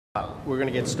We're going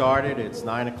to get started. It's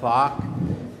 9 o'clock.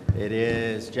 It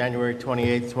is January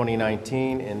 28th,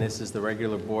 2019, and this is the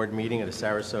regular board meeting of the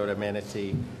Sarasota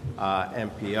Manatee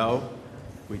MPO.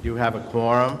 We do have a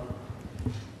quorum.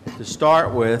 To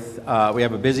start with, we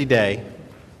have a busy day.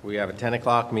 We have a 10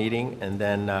 o'clock meeting, and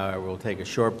then we'll take a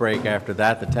short break after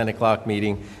that. The 10 o'clock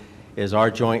meeting is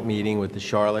our joint meeting with the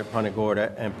Charlotte Punta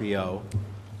Gorda MPO.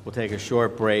 We'll take a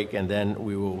short break, and then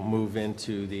we will move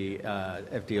into the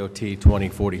FDOT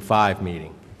 2045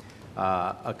 meeting.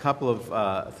 A couple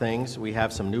of things. We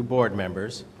have some new board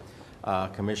members.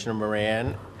 Commissioner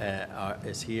Moran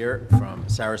is here from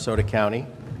Sarasota County.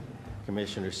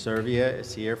 Commissioner Servia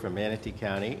is here from Manatee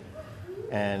County.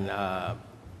 And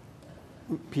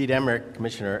Pete Emmerich,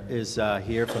 Commissioner, is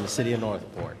here from the City of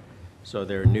Northport. So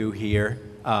they're new here.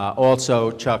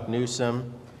 Also, Chuck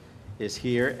Newsom is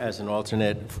here as an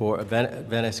alternate for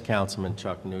Venice Councilman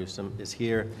Chuck Newsom is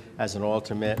here as an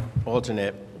alternate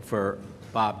for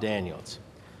Bob Daniels.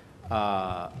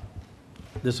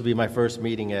 This will be my first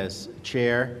meeting as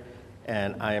chair,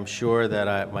 and I am sure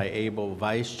that my able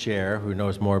vice chair, who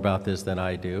knows more about this than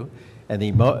I do, and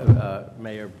the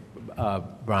Mayor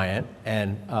Bryant,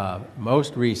 and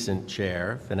most recent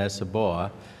chair, Vanessa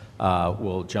Boa,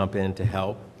 will jump in to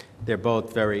help. They're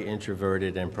both very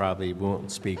introverted and probably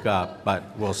won't speak up,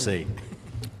 but we'll see.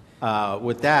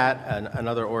 With that,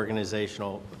 another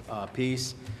organizational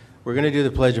piece. We're going to do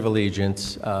the Pledge of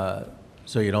Allegiance,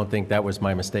 so you don't think that was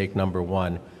my mistake number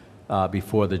one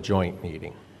before the joint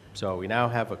meeting. So we now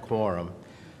have a quorum.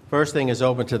 First thing is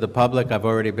open to the public. I've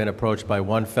already been approached by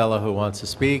one fellow who wants to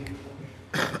speak.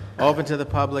 Open to the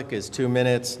public is 2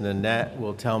 minutes. Nanette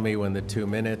will tell me when the 2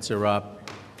 minutes are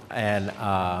up. And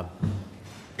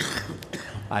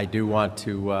I do want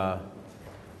to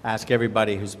ask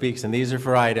everybody who speaks, and these are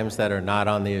for items that are not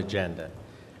on the agenda.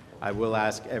 I will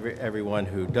ask everyone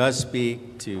who does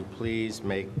speak to please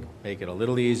make it a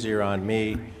little easier on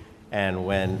me, and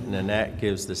when Nanette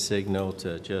gives the signal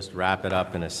to just wrap it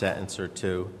up in a sentence or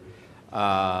two.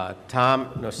 Tom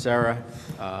Nocera,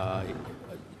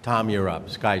 Tom, you're up.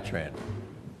 SkyTran.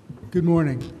 Good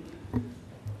morning.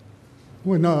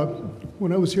 When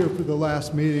I was here for the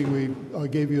last meeting, we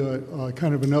gave you a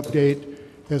kind of an update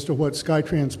as to what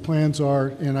SkyTran's plans are,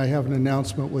 and I have an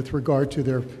announcement with regard to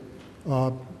their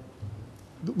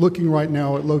looking right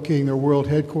now at locating their world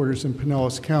headquarters in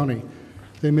Pinellas County.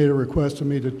 They made a request of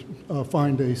me to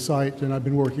find a site, and I've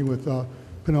been working with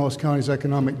Pinellas County's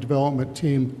economic development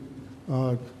team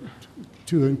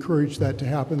to encourage that to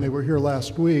happen. They were here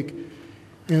last week,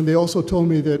 and they also told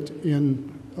me that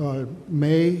in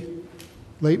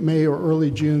late May or early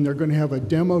June, they're going to have a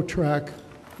demo track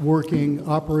working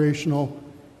operational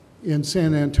in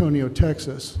San Antonio,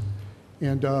 Texas.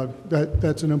 And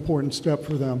that's an important step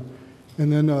for them.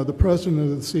 And then the president of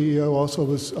the CEO also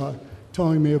was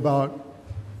telling me about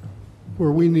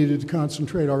where we needed to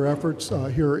concentrate our efforts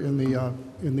here in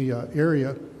the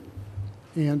area.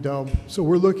 And so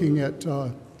we're looking at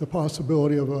the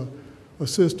possibility of a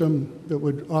system that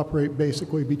would operate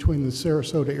basically between the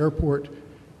Sarasota airport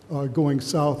going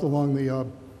south along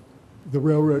the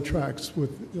railroad tracks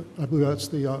with, I believe that's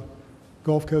the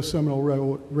Gulf Coast Seminole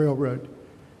Railroad.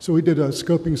 So we did a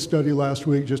scoping study last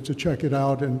week just to check it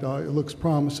out, and it looks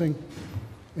promising.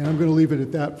 And I'm going to leave it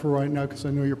at that for right now because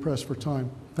I know you're pressed for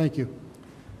time. Thank you.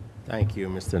 Thank you,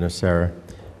 Mr. Nocera.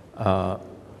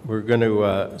 We're going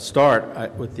to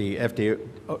start with the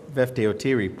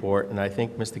FDOT report, and I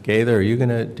think, Mr. Gaither, are you going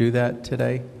to do that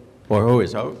today? Or who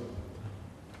is? Oh,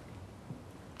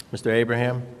 Mr.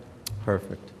 Abraham?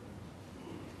 Perfect.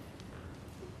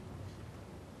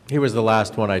 He was the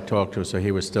last one I talked to, so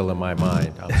he was still in my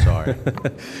mind. I'm sorry.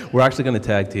 We're actually going to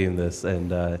tag team this.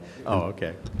 And oh,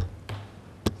 okay.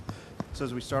 So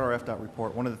as we start our FDOT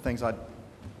report, one of the things I'd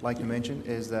like to mention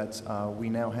is that we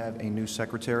now have a new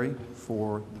secretary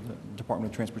for the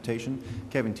Department of Transportation.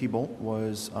 Kevin Thibault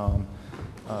was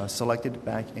selected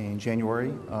back in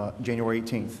January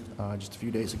 18th, just a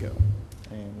few days ago.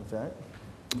 And with that.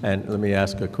 And let me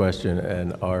ask a question,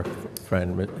 and our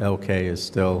friend LK is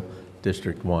still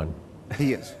District 1.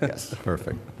 He is, yes.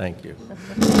 Perfect, thank you.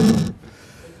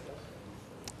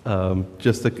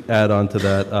 Just to add on to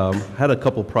that, had a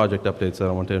couple project updates that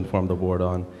I want to inform the board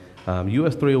on.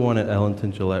 US 301 at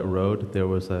Ellington Gillette Road, there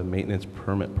was a maintenance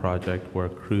permit project where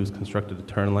crews constructed a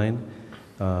turn lane.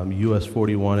 US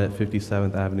 41 at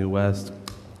 57th Avenue West,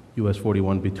 US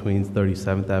 41 between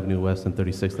 37th Avenue West and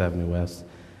 36th Avenue West.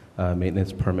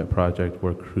 Maintenance permit project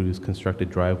where crews constructed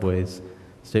driveways.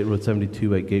 State Road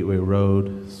 72 at Gateway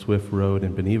Road, Swift Road,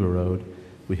 and Beneva Road.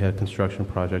 We had a construction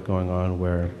project going on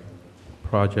where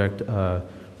project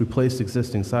replaced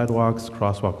existing sidewalks,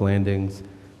 crosswalk landings,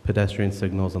 pedestrian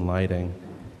signals and lighting.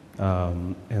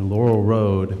 And Laurel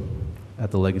Road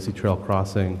at the Legacy Trail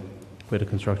crossing, we had a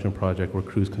construction project where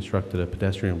crews constructed a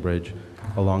pedestrian bridge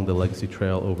along the Legacy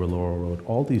Trail over Laurel Road.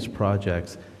 All these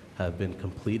projects have been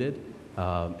completed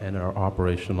and are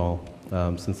operational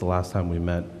since the last time we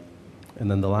met. And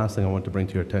then the last thing I want to bring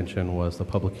to your attention was the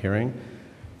public hearing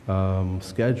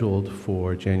scheduled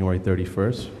for January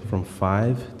 31st from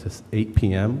 5 to 8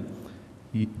 p.m.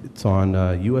 It's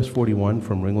on US 41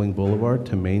 from Ringling Boulevard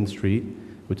to Main Street,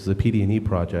 which is a PD&E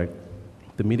project.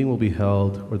 The meeting will be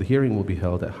held, or the hearing will be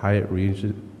held at Hyatt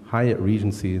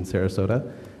Regency in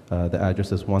Sarasota. The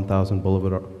address is 1000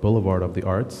 Boulevard of the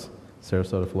Arts,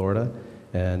 Sarasota, Florida.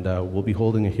 And we'll be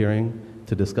holding a hearing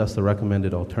to discuss the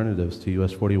recommended alternatives to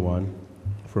US 41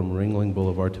 from Ringling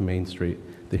Boulevard to Main Street.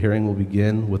 The hearing will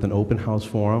begin with an open house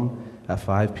forum at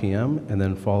 5 p.m. and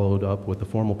then followed up with a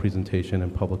formal presentation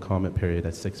and public comment period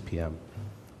at 6 p.m.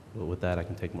 Well, with that, I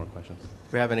can take more questions. Do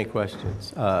we have any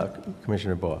questions?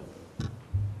 Commissioner Boyle.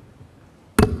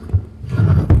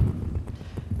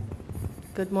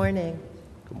 Good morning.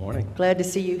 Good morning. Glad to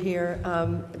see you here.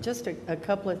 Just a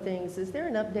couple of things. Is there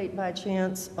an update by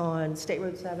chance on State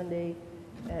Road 70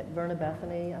 at Verna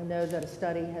Bethany? I know that a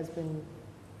study has been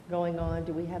going on.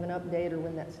 Do we have an update or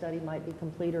when that study might be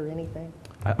complete or anything?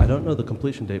 I don't know the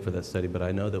completion date for that study, but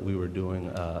I know that we were doing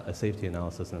a safety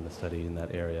analysis in the study in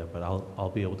that area, but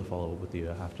I'll be able to follow up with you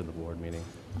after the board meeting.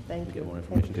 Thank to you. get more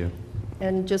information to you.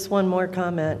 And just one more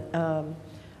comment.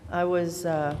 I was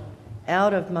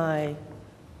out of my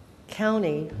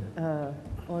county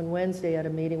on Wednesday at a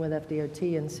meeting with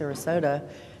FDOT in Sarasota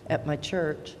at my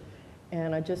church,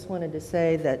 and I just wanted to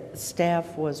say that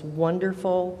staff was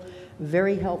wonderful,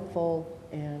 very helpful,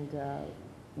 and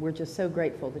we're just so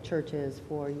grateful, the church is,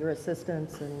 for your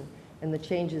assistance and the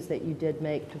changes that you did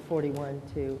make to 41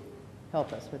 to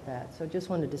help us with that. So just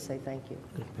wanted to say thank you.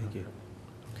 Good, thank you.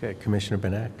 Okay, Commissioner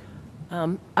Benak.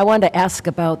 I wanted to ask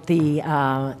about the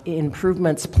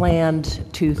improvements planned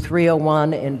to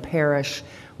 301 in Parish,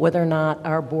 whether or not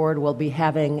our board will be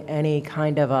having any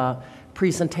kind of a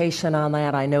presentation on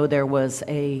that. I know there was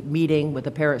a meeting with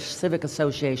the Parish Civic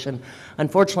Association.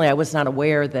 Unfortunately, I was not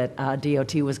aware that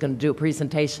DOT was going to do a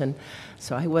presentation,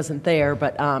 so I wasn't there.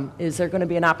 But is there going to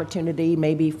be an opportunity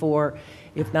maybe for,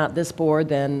 if not this board,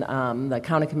 then the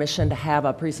County Commission to have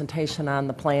a presentation on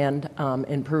the planned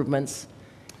improvements?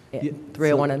 Yeah,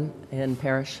 301 in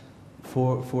Parish?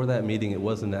 For that meeting, it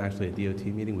wasn't actually a DOT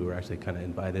meeting. We were actually kind of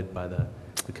invited by the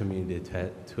community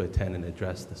to attend and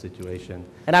address the situation.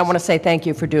 And I want to say thank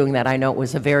you for doing that. I know it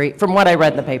was a very, from what I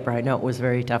read in the paper, I know it was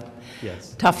very tough.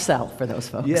 Yes. Tough sell for those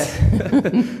folks. Yeah,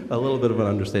 a little bit of an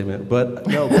understatement, but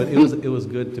no, but it was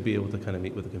good to be able to kind of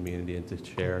meet with the community and to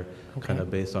share kind of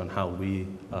based on how we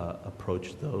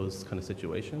approach those kind of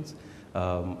situations.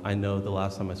 I know the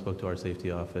last time I spoke to our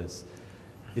safety office,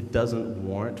 it doesn't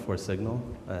warrant for a signal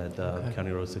at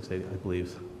County Road 680, I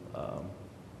believe.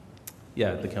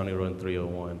 Yeah, the County Road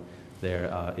 301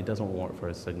 there. It doesn't warrant for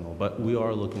a signal, but we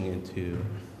are looking into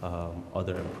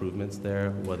other improvements there,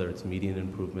 whether it's median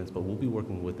improvements, but we'll be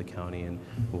working with the county and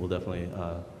we'll definitely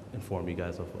inform you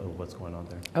guys of what's going on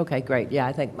there. Okay, great. Yeah,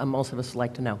 I think most of us would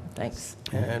like to know. Thanks.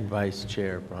 And Vice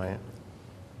Chair Bryant.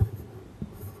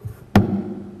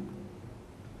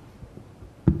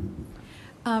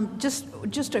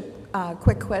 Just a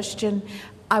quick question.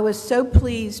 I was so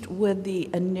pleased with the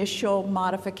initial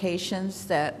modifications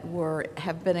that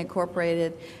have been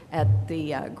incorporated at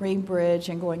the Green Bridge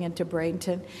and going into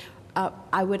Bradenton.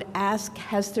 I would ask,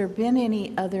 has there been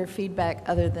any other feedback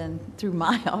other than through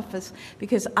my office?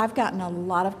 Because I've gotten a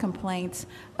lot of complaints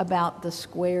about the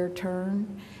square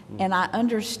turn, and I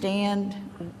understand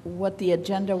what the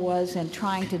agenda was in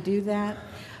trying to do that,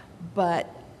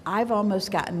 but I've almost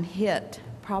gotten hit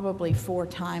probably 4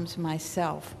 times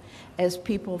myself, as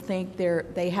people think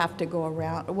they have to go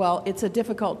around. Well, it's a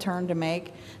difficult turn to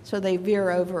make, so they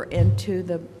veer over into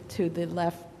the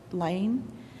left lane,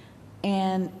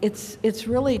 and it's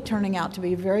really turning out to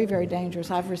be very, very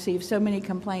dangerous. I've received so many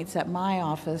complaints at my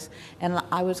office, and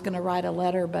I was going to write a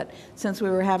letter, but since we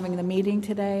were having the meeting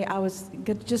today, I was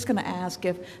just going to ask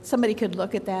if somebody could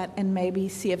look at that and maybe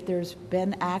see if there's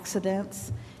been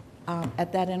accidents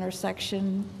at that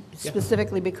intersection,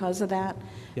 specifically because of that,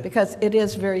 because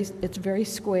it's very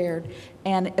squared,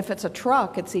 and if it's a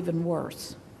truck, it's even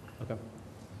worse. Okay.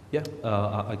 Yeah,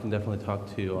 I can definitely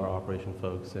talk to our operation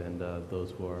folks and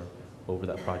those who are over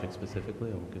that project specifically,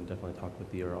 and we can definitely talk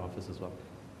with your office as well.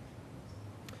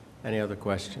 Any other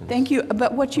questions? Thank you.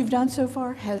 But what you've done so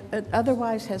far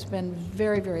otherwise has been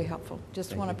very, very helpful.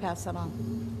 Just want to pass that on.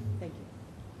 Thank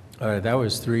you. All right, that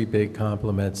was 3 big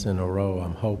compliments in a row.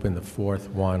 I'm hoping the 4th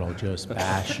one will just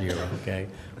bash you, okay?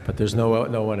 But there's no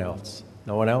one else.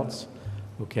 No one else?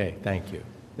 Okay, thank you.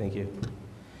 Thank you.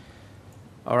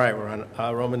 All right, we're on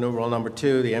Roman numeral number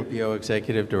 2, the MPO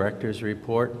Executive Director's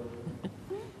Report.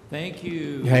 Thank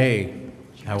you. Hey,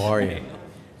 how are you?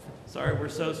 Sorry we're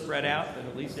so spread out, but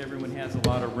at least everyone has a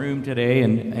lot of room today,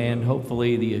 and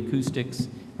hopefully the acoustics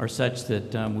are such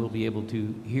that we'll be able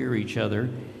to hear each other.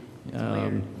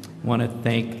 Want to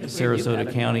thank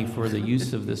Sarasota County for the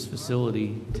use of this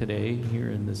facility today here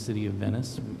in the city of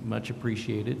Venice. Much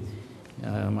appreciated.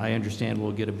 I understand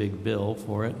we'll get a big bill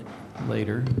for it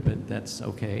later, but that's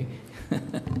okay.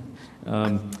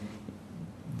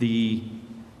 The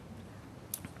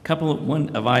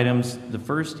couple of items. The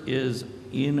first is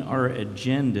in our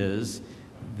agendas,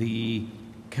 the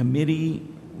committee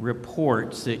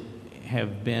reports that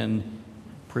have been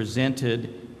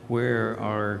presented where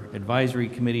our advisory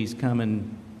committees come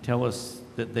and tell us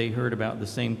that they heard about the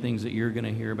same things that you're going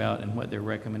to hear about and what their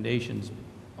recommendations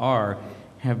are,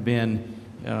 have been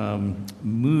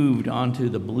moved onto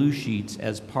the blue sheets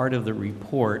as part of the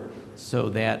report so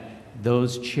that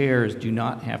those chairs do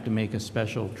not have to make a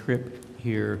special trip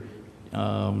here,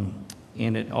 and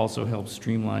it also helps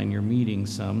streamline your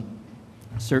meetings some.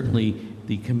 Certainly,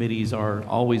 the committees are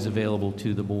always available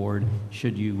to the board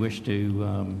should you wish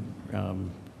to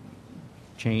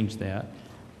change that.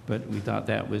 But we thought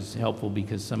that was helpful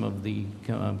because some of the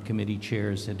committee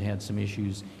chairs had had some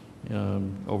issues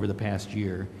over the past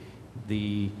year.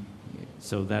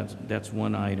 So that's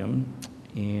one item.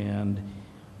 And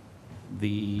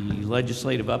the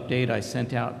legislative update I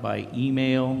sent out by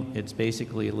email. It's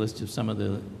basically a list of some of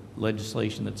the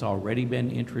legislation that's already been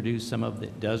introduced. Some of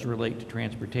it does relate to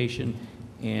transportation.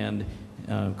 And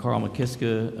Carl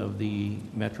McKiska of the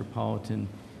Metropolitan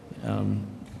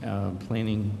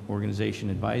Planning Organization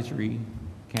Advisory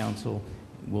Council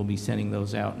will be sending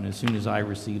those out. And as soon as I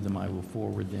receive them, I will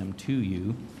forward them to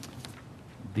you.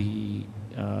 The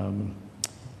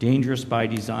Dangerous by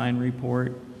Design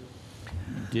report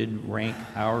did rank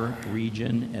our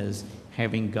region as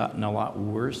having gotten a lot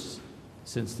worse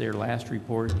since their last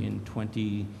report in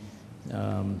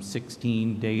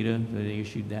 2016 data. They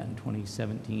issued that in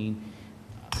 2017.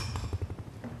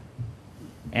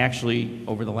 Actually,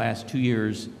 over the last 2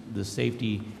 years, the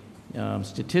safety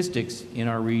statistics in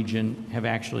our region have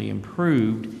actually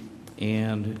improved,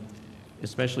 and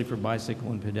especially for bicycle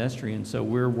and pedestrian. So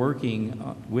we're working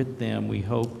with them. We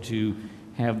hope to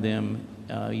have them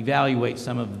evaluate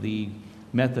some of the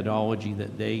methodology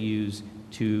that they use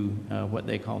to what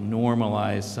they call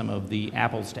normalize some of the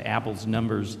apples to apples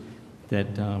numbers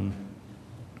that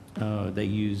they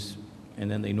use, and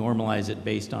then they normalize it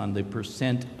based on the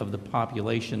percent of the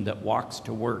population that walks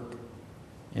to work,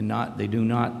 and they do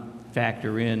not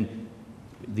factor in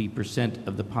the percent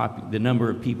of the number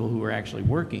of people who are actually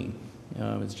working.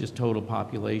 It's just total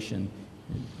population.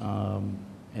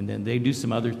 And then they do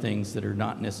some other things that are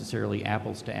not necessarily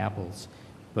apples to apples.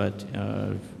 But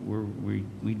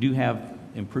we do have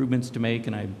improvements to make,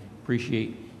 and I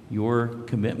appreciate your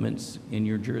commitments in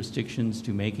your jurisdictions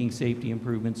to making safety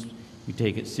improvements. We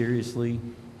take it seriously,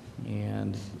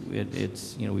 and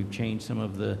it's we've changed some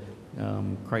of the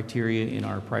criteria in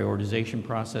our prioritization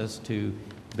process to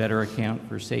better account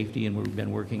for safety, and we've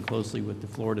been working closely with the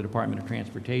Florida Department of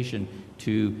Transportation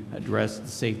to address the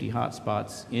safety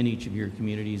hotspots in each of your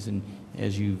communities, and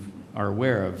as you are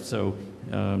aware of. So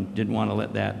didn't want to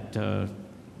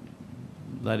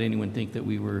let anyone think that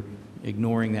we were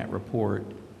ignoring that report.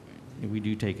 We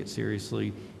do take it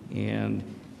seriously. And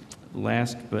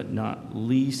last but not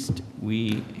least,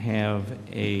 we have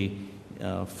a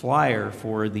flyer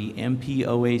for the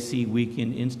MPOAC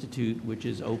Weekend Institute, which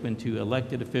is open to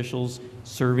elected officials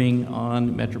serving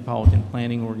on metropolitan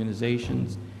planning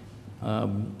organizations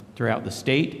throughout the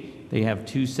state. They have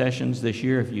 2 sessions this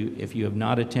year. If you have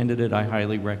not attended it, I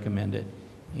highly recommend it.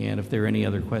 And if there are any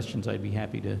other questions, I'd be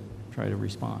happy to try to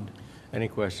respond. Any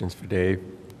questions for Dave?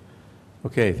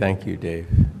 Okay, thank you, Dave.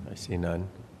 I see none.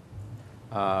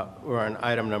 We're on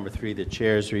item number 3, the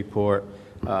chair's report.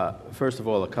 First of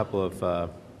all, a couple of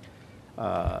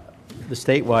the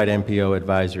statewide MPO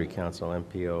Advisory Council,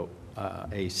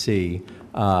 MPOAC,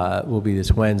 will be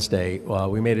this Wednesday.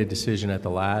 We made a decision at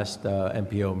the last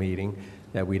MPO meeting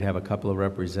that we'd have a couple of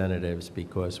representatives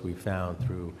because we found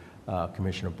through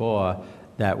Commissioner Baugh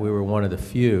that we were one of the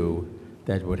few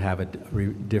that would have a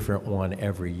different one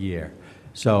every year.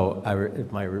 So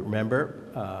if I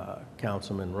remember,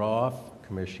 Councilman Roth,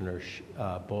 Commissioner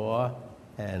Baugh,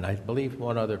 and I believe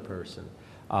one other person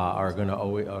are going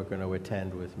to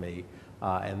attend with me.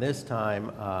 And this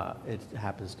time, it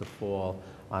happens to fall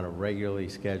on a regularly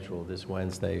scheduled this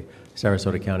Wednesday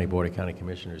Sarasota County Board of County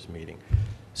Commissioners meeting.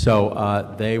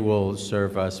 So they will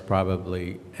serve us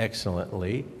probably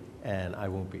excellently, and I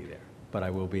won't be there, but I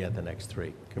will be at the next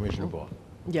three. Commissioner Ball.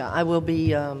 Yeah, I will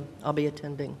be, I'll be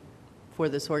attending for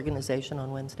this organization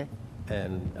on Wednesday.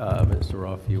 And Mr.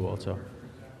 Roth, you also?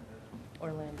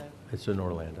 Orlando. It's in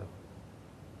Orlando.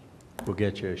 We'll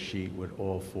get you a sheet with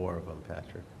all four of them,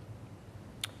 Patrick.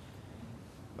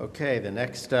 Okay, the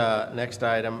next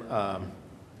item,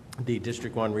 the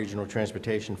District 1 Regional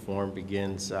Transportation Forum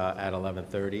begins at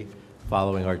 11:30,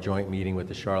 following our joint meeting with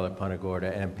the Charlotte Punta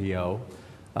Gorda MPO.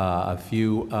 A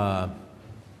few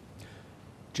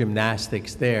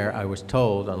gymnastics there. I was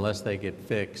told, unless they get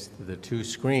fixed, the two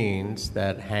screens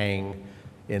that hang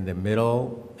in the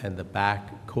middle and the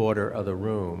back quarter of the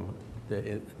room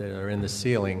that are in the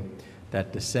ceiling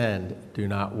that descend do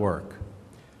not work.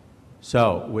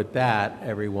 So with that,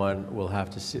 everyone will have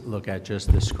to look at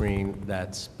just the screen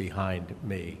that's behind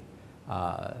me.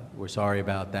 We're sorry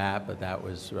about that, but that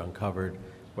was uncovered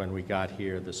when we got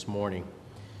here this morning.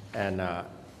 And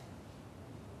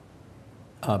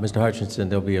Mr. Hutchinson,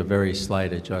 there'll be a very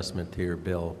slight adjustment to your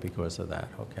bill because of that,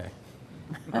 okay?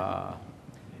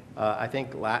 I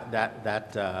think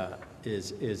that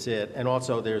is it. And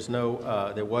also, there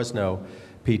was no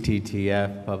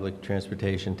PTTF, Public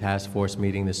Transportation Task Force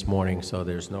meeting this morning, so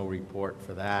there's no report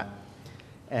for that.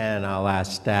 And I'll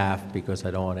ask staff, because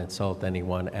I don't want to insult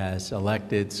anyone, as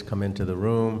electeds come into the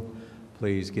room,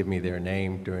 please give me their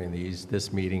name during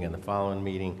this meeting and the following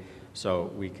meeting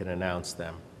so we can announce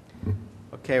them.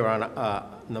 Okay, we're on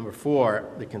number 4,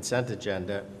 the consent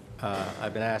agenda.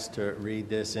 I've been asked to read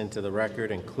this into the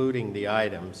record, including the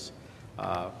items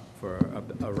for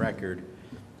a record.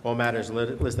 All matters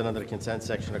listed under the consent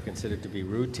section are considered to be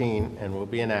routine and will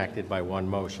be enacted by one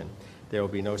motion. There will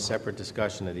be no separate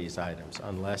discussion of these items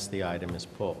unless the item is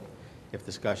pulled. If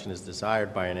discussion is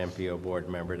desired by an MPO board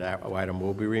member, that item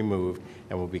will be removed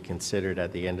and will be considered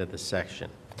at the end of the section.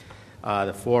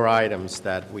 The 4 items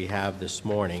that we have this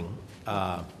morning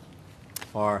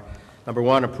are number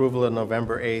 1, approval of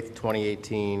November 8th,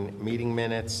 2018 meeting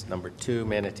minutes. Number 2,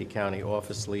 Manatee County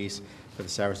office lease for the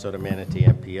Sarasota Manatee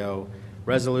MPO.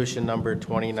 Resolution number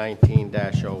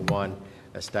 2019-01,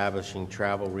 establishing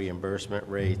travel reimbursement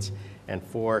rates. And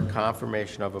 4,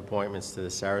 confirmation of appointments to the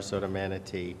Sarasota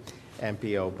Manatee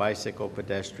MPO Bicycle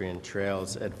Pedestrian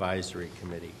Trails Advisory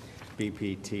Committee,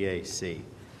 BPTAC,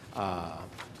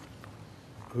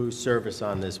 whose service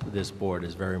on this board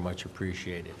is very much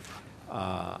appreciated.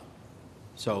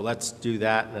 So let's do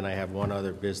that, and then I have one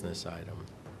other business item.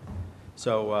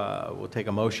 So we'll take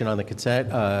a motion on the consent.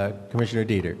 Commissioner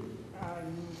Dieter. I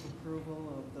move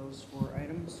approval of those 4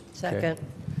 items. Second. Okay.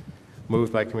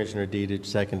 Moved by Commissioner Dieter,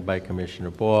 second by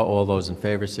Commissioner Baugh. All those in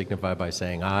favor signify by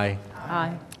saying aye.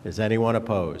 Aye. Is anyone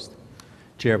opposed?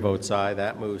 Chair votes aye.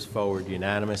 That moves forward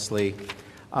unanimously.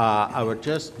 I would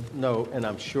just note, and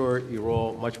I'm sure you're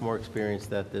all much more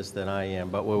experienced at this than I am,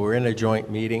 but when we're in a joint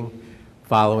meeting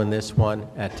following this one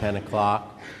at 10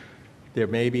 o'clock, there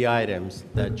may be items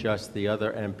that just the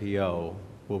other MPO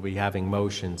will be having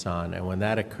motions on. And when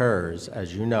that occurs,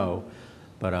 as you know,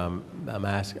 but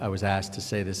I was asked to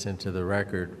say this into the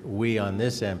record, we on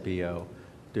this MPO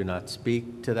do not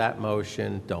speak to that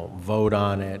motion, don't vote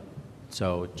on it.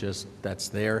 So just that's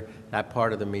there, that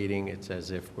part of the meeting, it's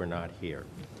as if we're not here.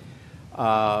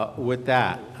 With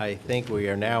that, I think we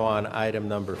are now on item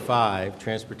number 5,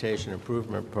 Transportation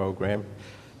Improvement Program,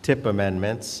 TIP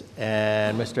amendments.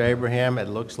 And Mr. Abraham, it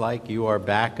looks like you are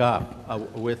back up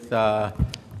with,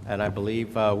 and I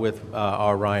believe with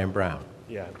our Ryan Brown.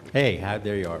 Yeah. Hey,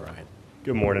 there you are, Ryan.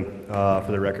 Good morning. For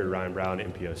the record, Ryan Brown,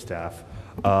 MPO staff.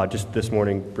 Just this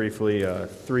morning, briefly,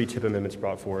 3 TIP amendments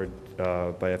brought forward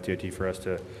by FDOT for us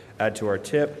to add to our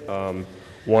TIP.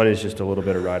 One is just a little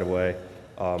bit of right-of-way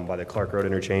by the Clark Road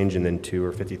interchange, and then 2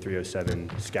 are 5307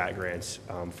 SCAT grants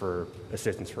for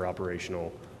assistance for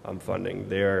operational funding.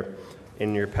 They're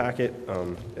in your packet,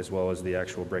 as well as the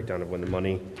actual breakdown of when the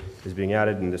money is being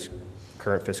added in this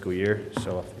current fiscal year.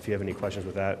 So if you have any questions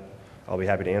with that, I'll be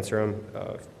happy to answer them.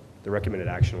 The recommended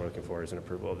action we're looking for is an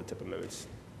approval of the TIP amendments.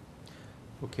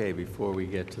 Okay, before we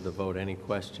get to the vote, any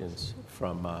questions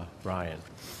from Ryan?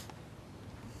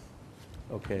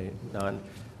 Okay, none.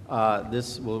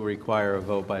 This will require a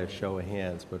vote by a show of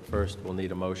hands, but first we'll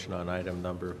need a motion on item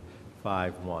number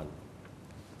 5.1.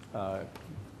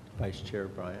 Vice Chair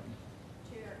Bryant.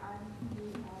 Chair, I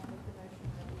move the motion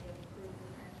that we approve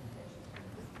the transportation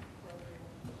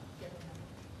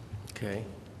program. Okay.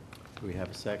 Do we have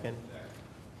a second?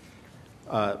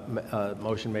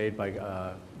 Motion made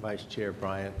by Vice Chair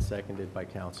Bryant, seconded by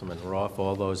Councilman Roth.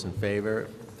 All those in favor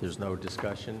there's no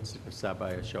discussions, start by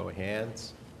a show of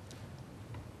hands.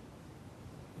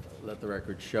 Let the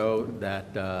record show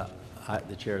that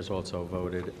the chair has also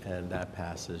voted, and that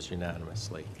passes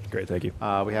unanimously. Great, thank you.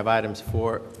 We have items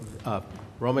for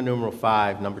Roman numeral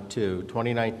 5, number 2,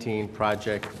 2019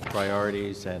 project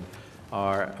priorities, and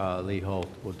our Lee Holt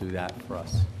will do that for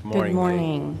us. Good Lee.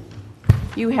 morning.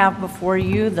 You have before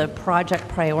you the project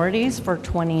priorities for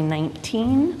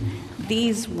 2019.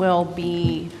 These will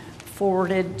be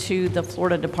forwarded to the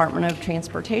Florida Department of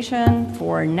Transportation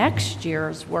for next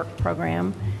year's work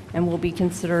program and will be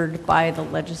considered by the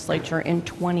legislature in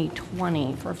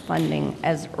 2020 for funding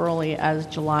as early as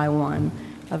July 1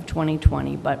 of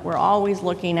 2020. But we're always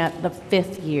looking at the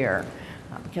 5th year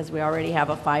because we already have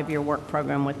a 5-year work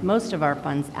program with most of our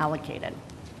funds allocated.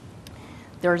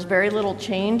 There's very little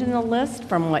change in the list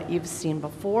from what you've seen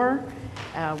before.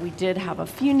 We did have a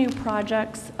few new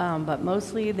projects, but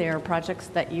mostly they're projects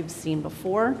that you've seen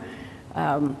before.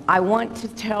 I want to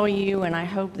tell you, and I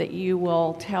hope that you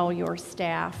will tell your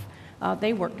staff,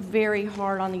 they worked very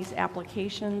hard on these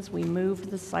applications. We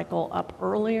moved the cycle up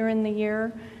earlier in the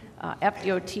year.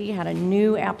 FDOT had a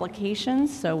new application,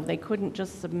 so they couldn't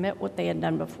just submit what they had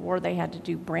done before. They had to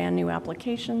do brand new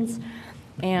applications.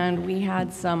 And we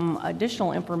had some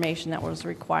additional information that was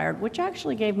required, which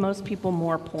actually gave most people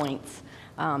more points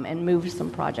and moved some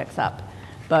projects up.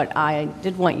 But I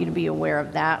did want you to be aware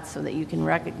of that so that you can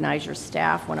recognize your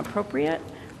staff when appropriate.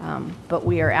 But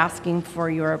we are asking for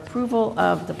your approval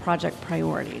of the project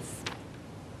priorities.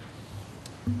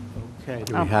 Okay,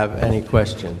 do we have any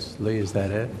questions? Lee, is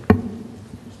that it?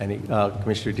 Any,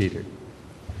 Commissioner Dieter?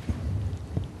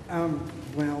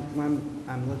 Well,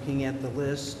 I'm looking at the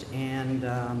list, and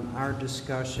our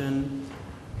discussion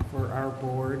for our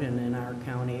board and in our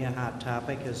county, a hot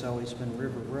topic has always been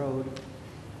River Road.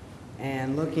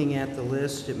 And looking at the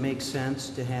list, it makes sense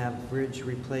to have bridge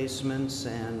replacements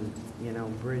and,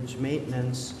 bridge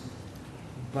maintenance.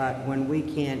 But when we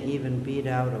can't even beat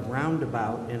out a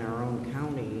roundabout in our own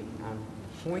county on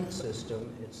point system,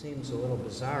 it seems a little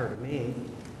bizarre to me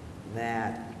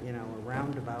that, a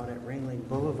roundabout at Ringling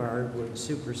Boulevard would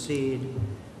supersede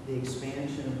the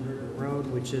expansion of River Road,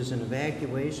 which is an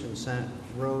evacuation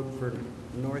road for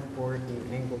Northport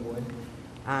and Englewood,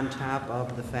 on top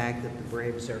of the fact that the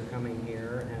Braves are coming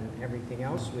here and everything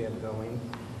else we have going.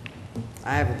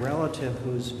 I have a relative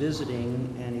who's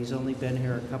visiting, and he's only been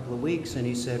here a couple of weeks, and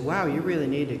he said, wow, you really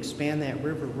need to expand that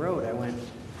River Road. I went,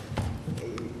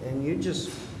 and you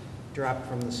just dropped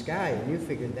from the sky, and you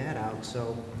figured that out.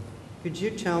 So could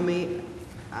you tell me,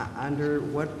 under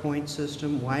what point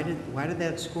system, why did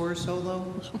that score so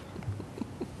low?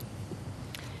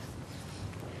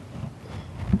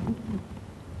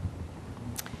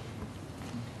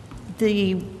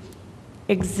 The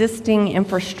existing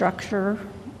infrastructure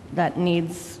that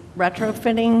needs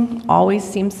retrofitting always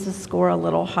seems to score a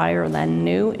little higher than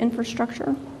new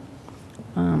infrastructure.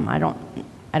 I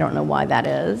don't know why that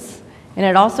is. And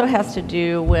it also has to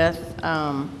do with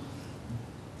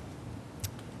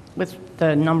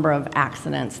the number of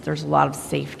accidents. There's a lot of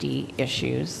safety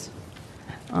issues.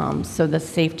 So the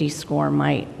safety score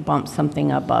might bump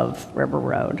something above River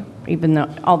Road,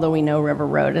 although we know River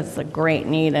Road is a great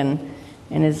need and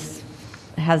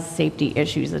has safety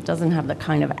issues. It doesn't have the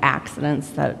kind of accidents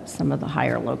that some of the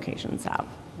higher locations have.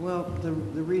 Well, the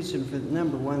reason for,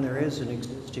 number one, there is an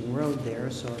existing road there,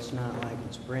 so it's not like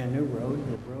it's a brand new road.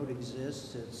 The road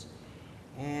exists,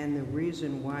 and the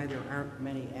reason why there aren't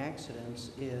many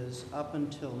accidents is up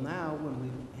until now, when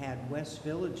we've had West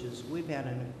Villages, we've had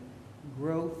a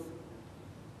growth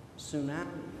tsunami.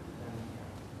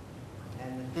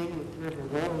 And the thing with River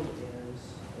Road is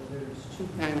there's two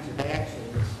kinds of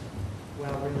accidents.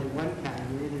 Well, really one kind,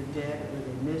 you're either dead or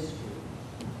they missed you.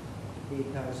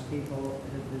 Because people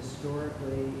have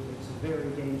historically, it's a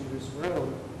very dangerous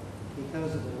road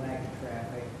because of the lack of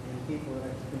traffic, and people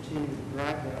that continue to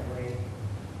drive that way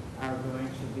are going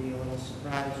to be a little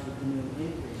surprised with the new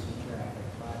increase in traffic.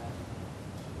 But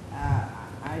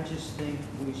I just think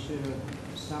we should have,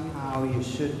 somehow you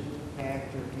should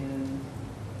factor in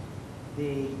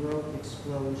the growth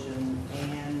explosion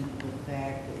and the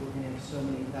fact that we're going to have so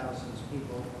many thousands of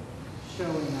people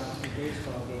showing up to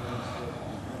baseball games that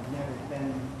have never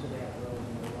been to that road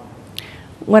in their life.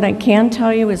 What I can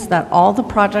tell you is that all the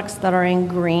projects that are in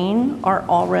green are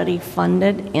already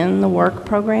funded in the work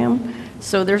program.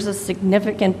 So there's a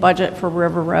significant budget for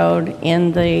River Road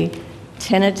in the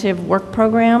tentative work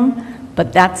program,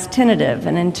 but that's tentative,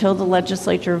 and until the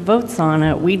legislature votes on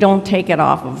it, we don't take it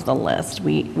off of the list.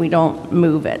 We don't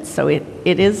move it. So it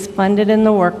is funded in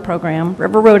the work program.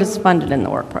 River Road is funded in the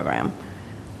work program,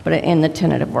 but in the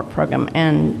tentative work program.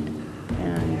 And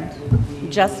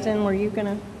Justin, were you going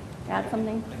to add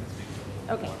something?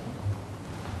 Okay.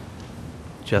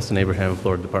 Justin Abraham,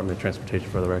 Florida Department of Transportation,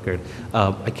 for the record.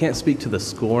 I can't speak to the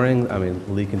scoring. I mean,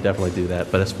 Lee can definitely do that.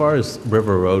 But as far as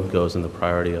River Road goes and the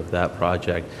priority of that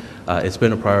project, it's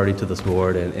been a priority to this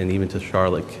board and even to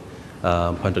Charlotte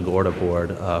Punta Gorda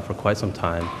board for quite some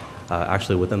time.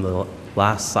 Actually, within the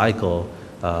last cycle,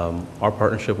 our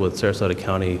partnership with Sarasota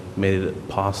County made it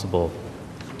possible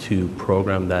to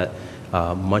program that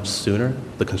much sooner,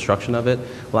 the construction of it.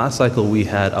 Last cycle, we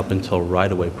had up until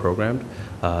right-of-way programmed.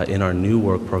 In our new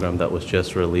work program that was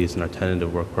just released, in our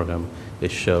tentative work program,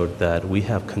 it showed that we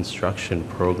have construction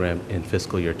programmed in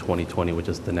fiscal year 2020, which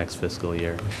is the next fiscal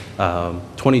year.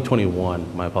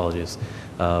 2021, my apologies.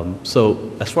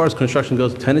 So as far as construction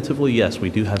goes, tentatively, yes, we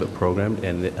do have it programmed,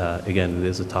 and again, it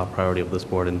is a top priority of this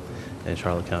board and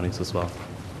Charlotte counties as well.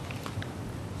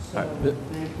 So,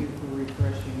 thank you for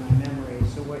refreshing my memory.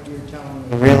 So what you're telling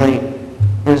me really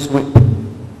is what...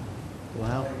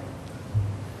 Wow.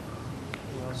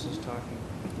 Who else is talking?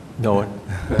 No one.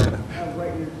 What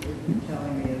you're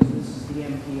telling me is this is the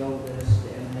MPO list,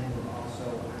 and then we're also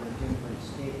on a different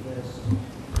state list,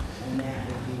 and that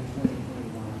would be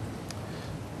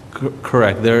 2021.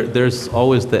 Correct. There's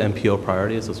always the MPO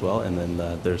priorities as well, and then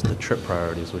there's the TRIP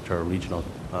priorities, which are regional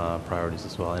priorities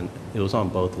as well. And it was on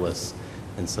both lists,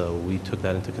 and so we took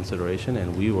that into consideration,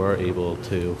 and we were able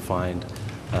to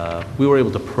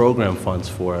program funds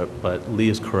for it. But Lee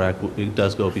is correct. It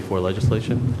does go before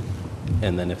legislation,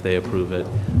 and then if they approve it,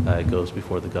 it goes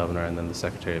before the governor and then the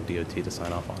Secretary of DOT to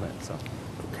sign off on it. So.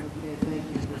 Okay, thank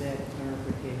you for that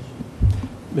clarification.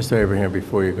 Mr. Abraham,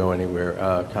 before you go anywhere,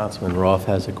 Councilman Roth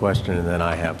has a question, and then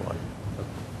I have one.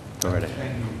 Go right ahead.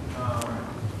 Thank you.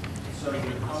 So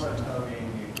your comment of a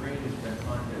grant has been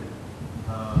funded.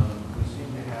 We seem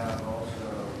to have also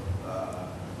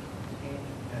tank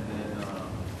and then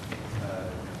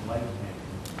light tank.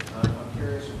 I'm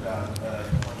curious about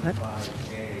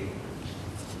 25A.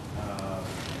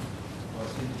 Well,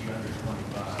 it seems to be under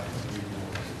 25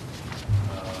 reasonably.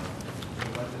 So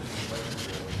what does the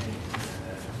tank and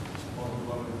then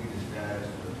what would be the status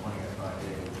of the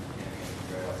 25A with the tank and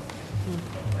trail?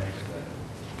 Thanks.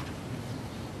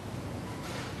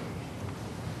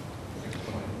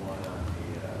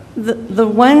 The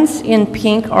ones in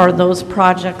pink are those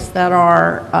projects that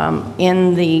are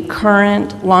in the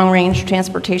current long-range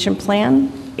transportation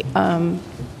plan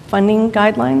funding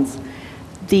guidelines.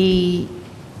 The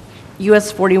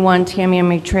US 41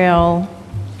 Tamiami Trail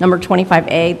number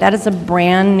 25A, that is a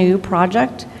brand new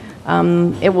project.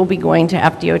 It will be going to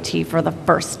FDOT for the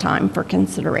first time for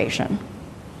consideration.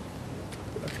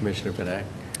 Commissioner Benek.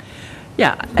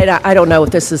 Yeah, I don't know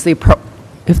if this is the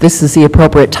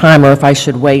appropriate time or if I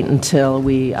should wait until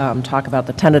we talk about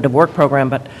the tentative work program,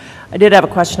 but I did have a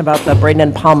question about the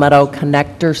Braden Palmetto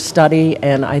connector study,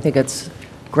 and I think it's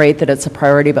great that it's a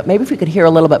priority, but maybe if we could hear a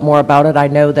little bit more about it. I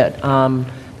know that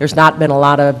there's not been a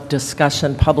lot of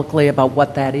discussion publicly about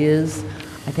what that is.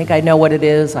 I think I know what it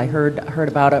is. I heard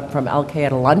about it from LK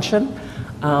at a luncheon,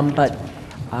 but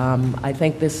I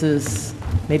think this is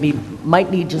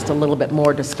might need just a little bit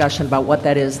more discussion about what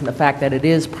that is and the fact that it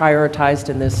is prioritized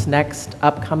in this next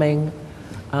upcoming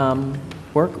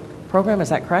work program. Is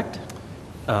that correct?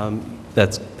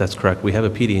 That's correct. We have a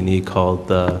PD&E called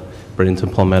the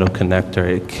Bradenton Palmetto Connector.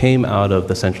 It came out of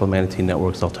the Central Manatee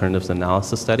Network's Alternatives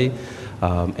Analysis Study,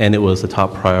 and it was a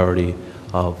top priority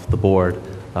of the board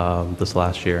this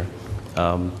last year.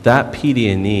 That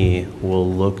PD&E will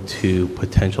look to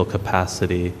potential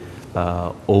capacity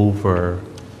over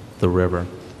the river.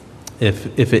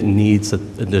 If it needs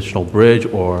an additional bridge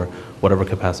or whatever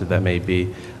capacity that may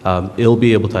be, it'll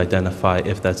be able to identify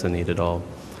if that's a need at all.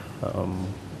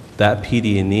 That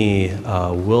PD&E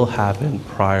will happen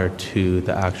prior to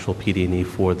the actual PD&E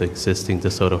for the existing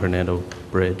DeSoto Hernando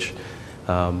Bridge.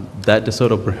 That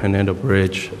DeSoto Hernando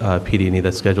Bridge PD&E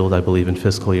that's scheduled, I believe, in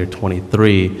fiscal year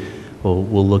 23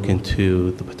 will look into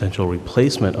the potential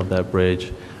replacement of that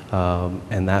bridge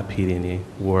and that PD&E,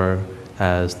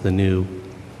 whereas the new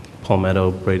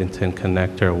Palmetto Bradenton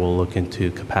connector will look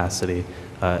into capacity,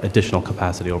 additional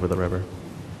capacity over the river.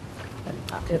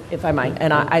 If I might,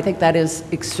 and I think that is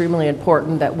extremely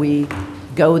important that we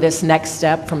go this next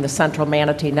step from the Central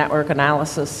Manatee Network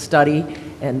Analysis Study,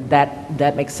 and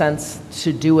that makes sense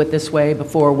to do it this way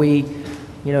before we,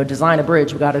 design a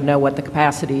bridge. We've got to know what the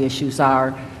capacity issues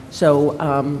are. So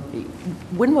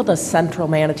when will the Central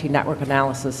Manatee Network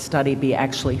Analysis Study be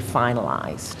actually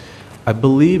finalized? I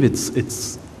believe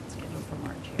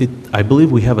I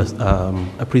believe we have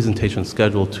a presentation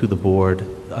scheduled to the board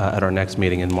at our next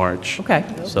meeting in March. Okay.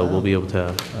 So we'll be able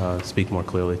to speak more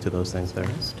clearly to those things there.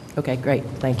 Okay, great.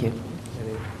 Thank you. Any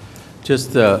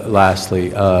Just lastly,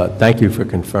 thank you for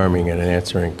confirming and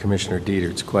answering Commissioner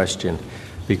Dieter's question,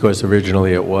 because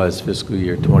originally it was fiscal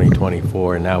year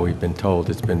 2024, and now we've been told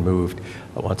it's been moved,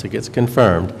 once it gets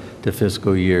confirmed, to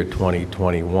fiscal year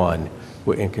 2021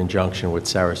 in conjunction with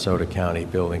Sarasota County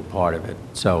building part of it.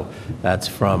 So that's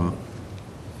from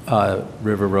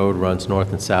River Road runs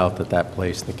north and south at that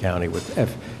place in the county, with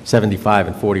F75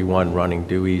 and 41 running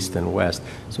due east and west.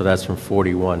 So that's from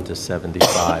 41 to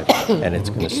 75, and it's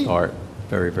going to start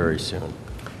very, very soon.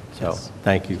 So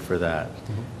thank you for that.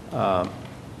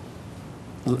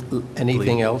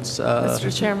 Anything else?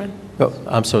 Mr. Chairman? Oh,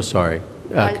 I'm so sorry.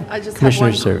 I just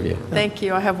Commissioner have one. Servia. Thank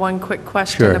you. I have one quick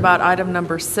question Sure. about item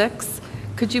number 6.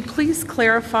 Could you please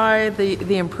clarify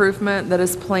the improvement that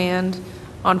is planned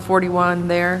on 41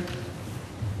 there?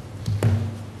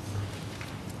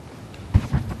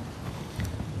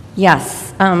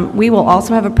 Yes, we will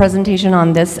also have a presentation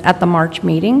on this at the March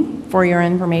meeting for your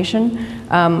information.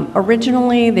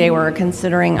 Originally, they were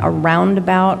considering a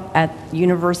roundabout at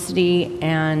University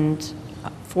and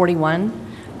 41.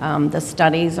 The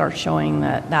studies are showing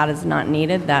that that is not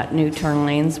needed, that new turn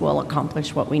lanes will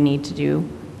accomplish what we need to do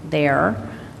there.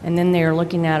 And then they're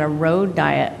looking at a road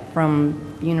diet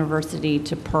from University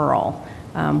to Pearl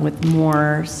with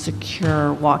more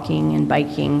secure walking and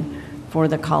biking for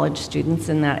the college students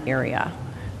in that area.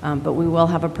 But we will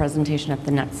have a presentation at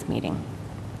the next meeting.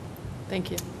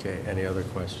 Thank you. Okay, any other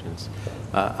questions?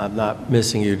 I'm not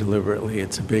missing you deliberately.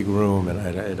 It's a big room,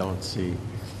 and I don't see.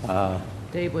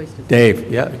 Dave wasted. Dave,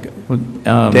 yeah.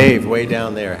 Dave, way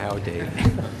down there. How, Dave?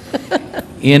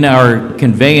 In our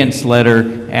conveyance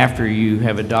letter, after you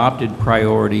have adopted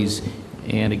priorities,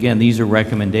 and again, these are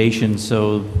recommendations,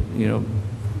 so, you know,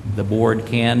 the board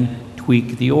can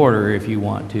tweak the order if you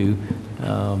want to,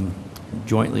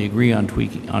 jointly agree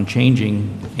on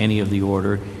changing any of the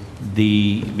order.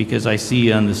 Because I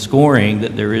see on the scoring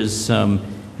that there is some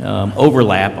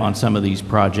overlap on some of these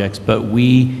projects, but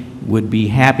we would be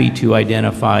happy to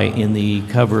identify in the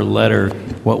cover letter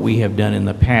what we have done in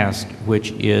the past,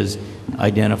 which is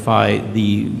identify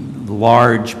the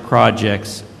large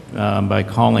projects by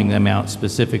calling them out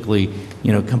specifically,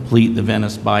 you know, complete the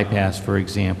Venice bypass, for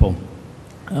example.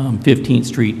 15th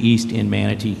Street East in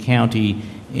Manatee County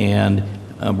and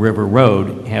River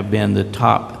Road have been the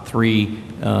top 3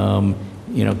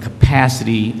 you know,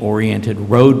 capacity-oriented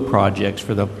road projects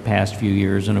for the past few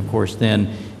years, and of course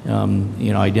then,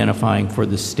 you know, identifying for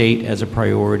the state as a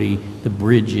priority the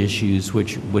bridge issues,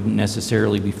 which wouldn't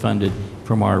necessarily be funded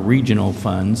from our regional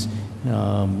funds,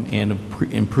 and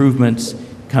improvements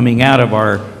coming out of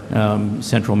our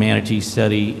Central Manatee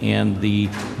study and the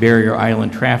Barrier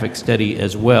Island traffic study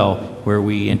as well, where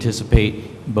we anticipate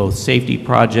both safety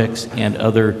projects and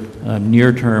other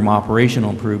near-term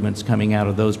operational improvements coming out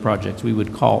of those projects. We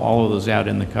would call all of those out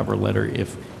in the cover letter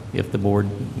if the board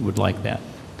would like that.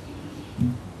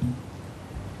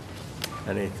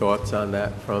 Any thoughts on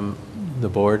that from the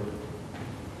board?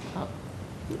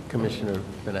 Commissioner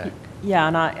Benek.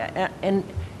 Yeah, and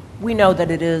we know that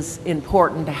it is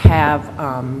important to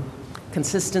have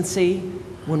consistency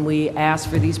when we ask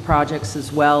for these projects,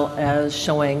 as well as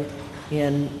showing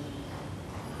in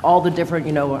all the different,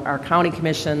 you know, our county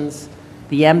commissions,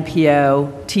 the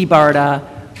MPO, T-BARTA,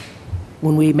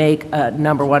 when we make a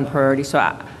 #1 priority. So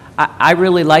I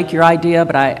really like your idea,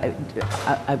 but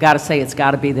I've got to say it's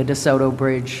got to be the DeSoto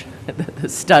Bridge, the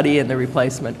study and the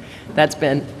replacement.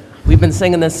 We've been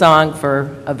singing this song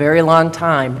for a very long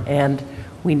time, and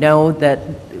we know that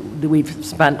we've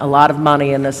spent a lot of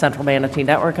money in the Central Manatee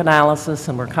Network analysis,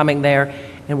 and we're coming there,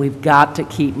 and we've got to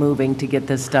keep moving to get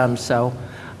this done. So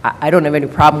I don't have any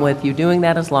problem with you doing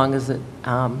that as long as it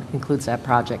includes that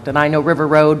project. And I know River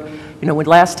Road, you know, when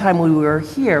last time we were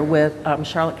here with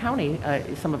Charlotte County,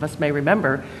 some of us may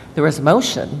remember, there was a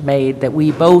motion made that we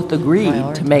both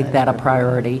agreed to make that a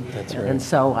priority. That's right. And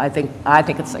so I think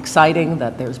it's exciting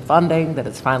that there's funding, that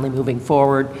it's finally moving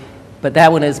forward. But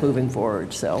that one is moving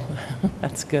forward, so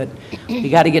that's good. We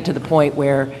got to get to the point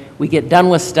where we get done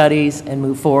with studies and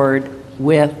move forward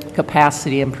with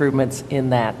capacity improvements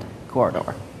in that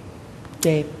corridor.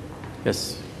 Dave?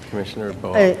 Yes, Commissioner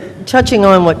Bowe. Touching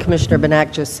on what Commissioner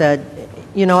Benak just said,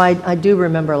 you know, I do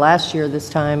remember last year this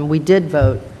time, we did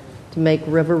vote to make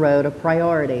River Road a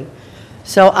priority.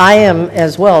 So I am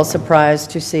as well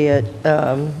surprised to see it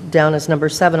down as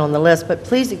 #7 on the list. But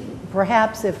please,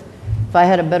 perhaps if I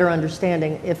had a better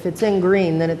understanding, if it's in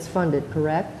green, then it's funded,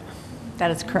 correct? That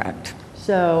is correct.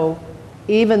 So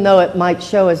even though it might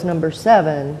show as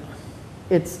 #7,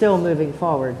 it's still moving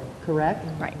forward, correct?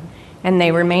 Right. And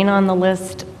they remain on the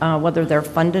list, whether they're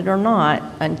funded or not,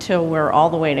 until we're all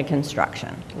the way to construction.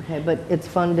 Okay, but it's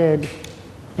funded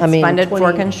I It's mean, funded for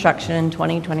 20 construction in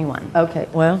 2021. Okay,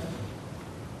 well,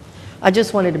 I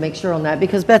just wanted to make sure on that,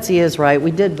 because Betsy is right.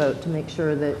 We did vote to make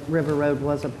sure that River Road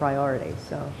was a priority,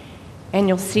 so. And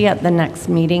you'll see at the next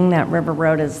meeting that River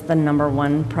Road is the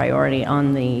 #1 priority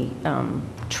on the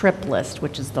TRIP list,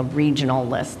 which is the regional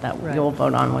list that Right. you'll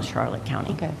vote on with Charlotte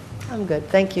County. Okay, I'm good,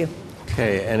 thank you.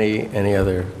 Okay, any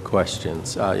other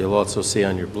questions? You'll also see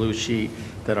on your blue sheet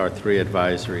that our 3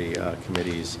 advisory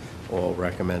committees all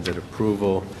recommended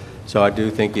approval. So I do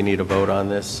think you need a vote on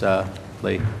this,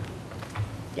 Lee.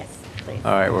 Yes, please.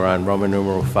 All right, we're on Roman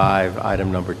numeral 5,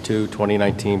 item number 2,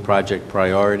 2019 project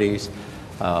priorities.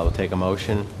 We'll take a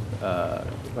motion.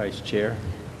 Vice Chair?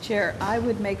 Chair, I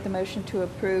would make the motion to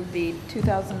approve the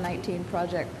 2019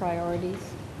 project priorities.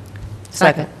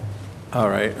 Second. All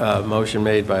right, motion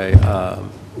made by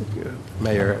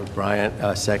Mayor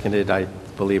Bryant, seconded, I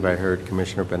believe I heard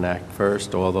Commissioner Benak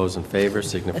first. All those in favor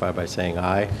signify by saying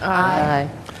aye. Aye.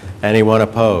 Anyone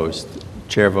opposed?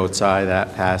 Chair votes aye,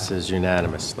 that passes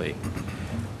unanimously.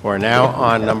 We're now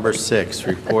on number 6,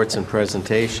 reports and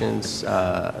presentations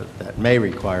that may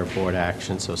require board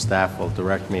action, so staff will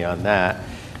direct me on that.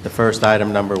 The first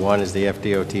item, number 1, is the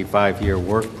FDOT 5-year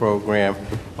work program.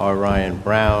 R. Ryan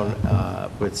Brown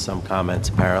with some comments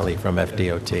apparently from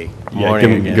FDOT.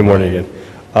 Good morning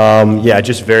again. Yeah,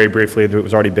 just very briefly,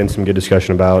 there's already been some good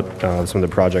discussion about some of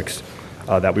the projects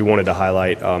that we wanted to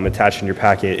highlight. Attached in your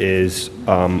packet is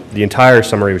the entire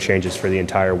summary of changes for the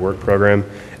entire work program,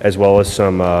 as well as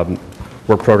some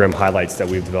work program highlights that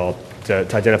we've developed to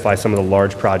identify some of the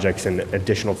large projects and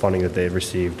additional funding that they've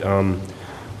received.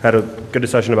 Had a good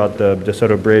discussion about the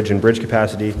DeSoto Bridge and bridge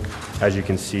capacity. As you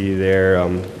can see there,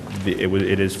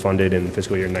 it is funded in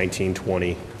fiscal year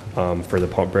 1920 for the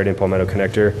Braden Palmetto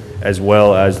Connector, as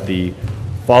well as the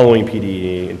following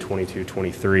PDE in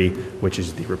 22-23, which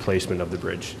is the replacement of the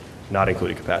bridge, not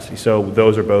including capacity. So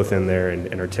those are both in there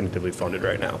and are tentatively funded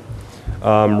right now.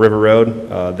 River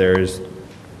Road, there's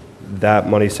that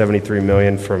money, $73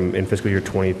 million in fiscal year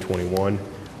 2021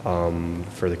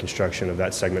 for the construction of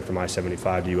that segment from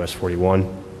I-75 to US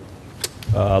 41.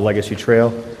 Legacy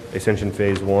Trail, Ascension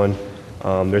Phase 1.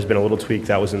 There's been a little tweak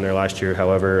that was in there last year.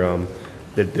 However,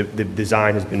 the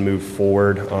design has been moved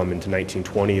forward into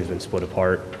 1920, has been split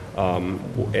apart.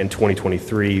 In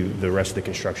 2023, the rest of the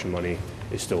construction money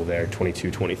is still there,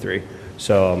 22-23.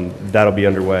 So that'll be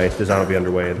underway. Design will be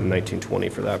underway in 1920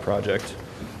 for that project.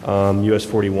 US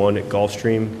 41 at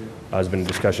Gulfstream has been in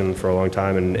discussion for a long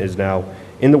time and is now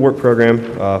in the work program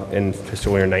in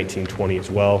fiscal year 1920 as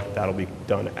well. That'll be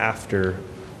done after,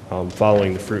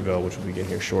 following the Fruitville, which will begin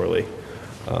here shortly.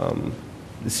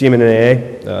 The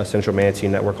CMNAA, Central Manatee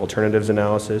Network Alternatives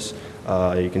Analysis.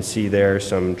 You can see there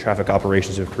some traffic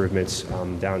operations improvements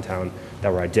downtown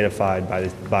that were identified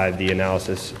by the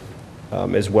analysis,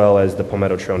 as well as the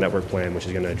Palmetto Trail Network Plan, which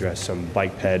is going to address some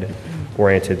bike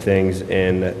ped-oriented things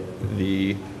in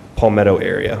the Palmetto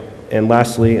area. And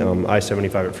lastly,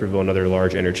 I-75 at Fruitville, another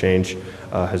large interchange,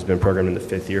 has been programmed in the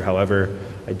 5th year. However,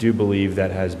 I do believe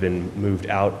that has been moved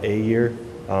out a year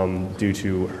due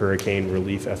to hurricane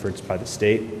relief efforts by the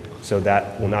state. So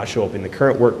that will not show up in the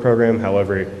current work program.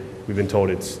 However, we've been told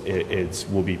it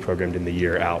will be programmed in the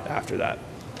year out after that.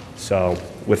 So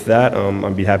with that,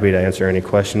 I'd be happy to answer any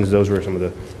questions. Those were some of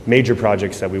the major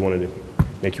projects that we wanted to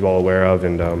make you all aware of,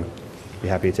 and be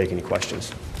happy to take any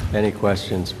questions. Any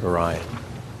questions for Ryan?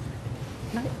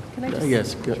 Can I just?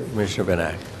 Yes, Commissioner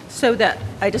Benak. So that,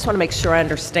 I just want to make sure I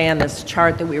understand this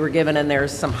chart that we were given, and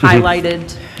there's some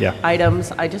highlighted Yeah.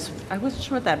 items. I wasn't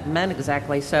sure what that meant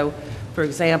exactly. So, for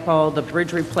example, the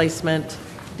bridge replacement,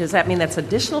 does that mean that's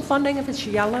additional funding if it's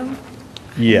yellow?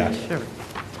 Yeah. Sure.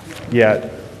 Yeah,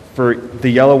 for the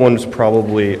yellow ones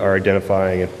probably are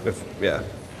identifying if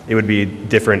it would be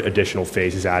different additional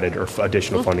phases added or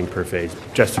additional funding per phase.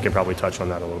 Jessica can probably touch on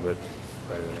that a little bit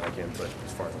better than I can, but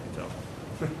as far as I can tell.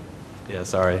 Yeah,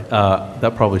 sorry.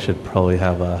 That probably should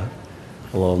have a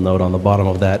little note on the bottom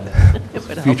of that.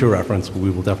 Future reference, we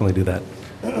will definitely do that.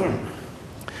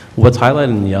 What's highlighted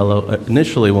in yellow,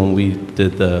 initially when we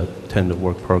did the tentative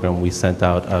work program, we sent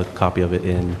out a copy of it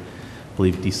in, I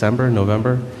believe, December,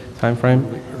 November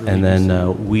timeframe. And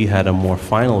then we had a more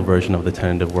final version of the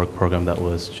tentative work program that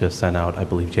was just sent out, I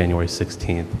believe, January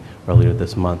 16th, earlier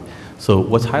this month. So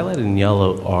what's highlighted in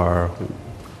yellow are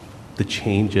the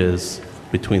changes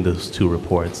between those two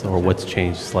reports, or what's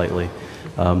changed slightly.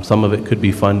 Some of it could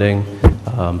be funding,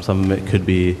 some of it could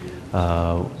be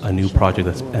a new project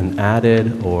that's been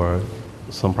added, or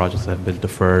some projects that have been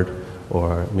deferred,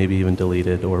 or maybe even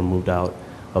deleted or moved out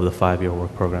of the 5-year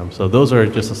work program. So those are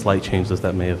just the slight changes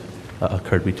that may have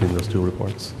occurred between those two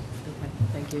reports.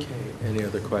 Okay, thank you. Any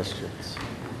other questions?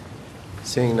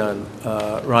 Seeing none,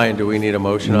 Ryan, do we need a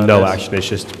motion on this? No action, it's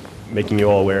just making you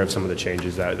all aware of some of the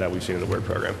changes that we've seen in the WORD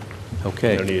program.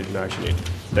 Okay. No action needed.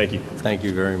 Thank you. Thank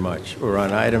you very much. We're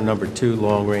on item number 2,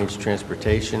 Long-Range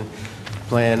Transportation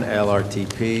Plan,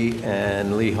 LRTP,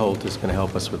 and Lee Holt is going to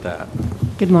help us with that.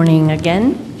 Good morning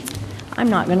again. I'm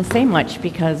not going to say much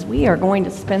because we are going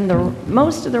to spend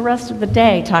most of the rest of the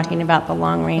day talking about the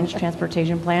long-range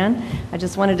transportation plan. I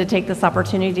just wanted to take this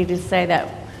opportunity to say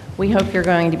that we hope you're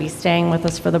going to be staying with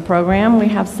us for the program. We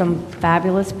have some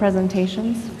fabulous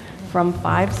presentations from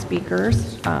 5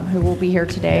 speakers who will be here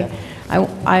today.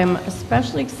 I'm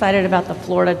especially excited about the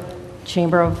Florida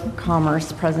Chamber of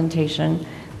Commerce presentation.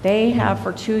 They have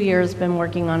for 2 years been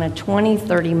working on a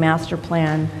 2030 master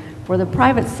plan for the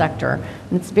private sector.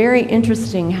 And it's very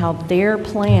interesting how their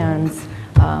plans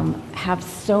have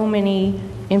so many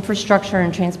infrastructure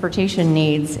and transportation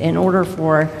needs. In order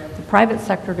for the private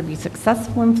sector to be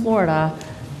successful in Florida,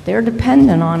 they're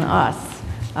dependent on us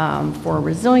for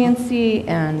resiliency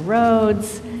and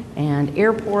roads and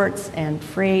airports and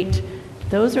freight.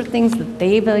 Those are things that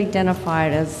they've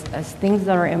identified as things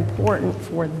that are important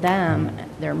for them,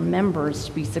 their members,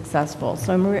 to be successful.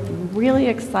 So I'm really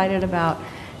excited about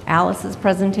Alice's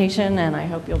presentation, and I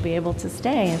hope you'll be able to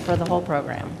stay for the whole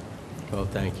program. Well,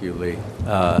 thank you, Lee.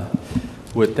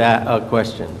 With that,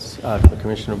 questions?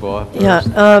 Commissioner Boyle first.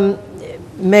 Yeah,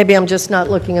 maybe I'm just not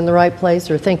looking in the right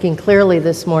place or thinking clearly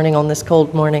this morning on this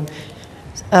cold morning.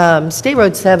 State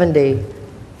Road 70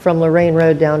 from Lorraine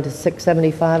Road down to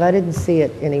 675, I didn't see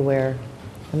it anywhere.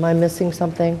 Am I missing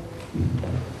something?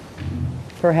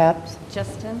 Perhaps?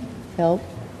 Justin? Help?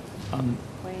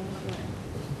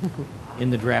 In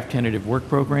the draft tentative work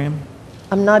program?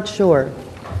 I'm not sure,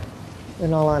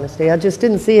 in all honesty. I just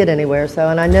didn't see it anywhere, so,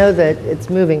 and I know that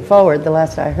it's moving forward, the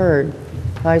last I heard.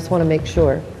 I just want to make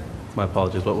sure. My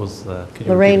apologies, what was the...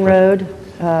 Lorraine Road,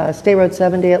 State Road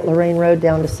 70 at Lorraine Road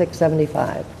down to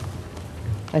 675.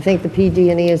 I think the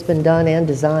PD&E has been done and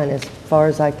designed as far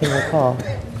as I can recall.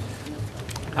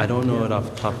 I don't know it off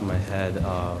the top of my head,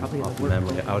 off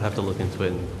memory. I would have to look into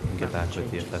it and get back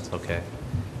with you if that's okay.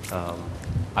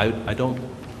 I don't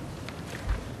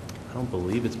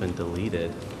believe it's been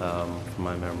deleted from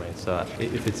my memory. So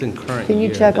if it's in current Can you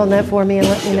year, check then on that for me and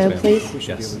let me know, please? We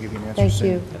should be able to give you an answer Thank soon.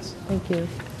 you. Yes. Thank you.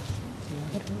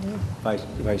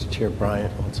 Vice Chair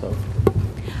Bryant also.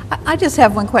 I just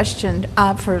have one question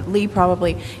for Lee,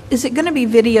 probably. Is it going to be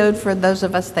videoed for those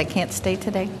of us that can't stay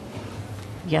today?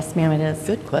 Yes, ma'am, it is.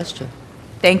 Good question.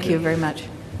 Thank you very much.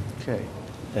 Okay.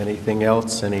 Anything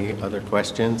else? Any other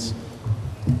questions?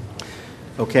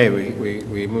 Okay,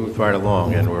 we moved right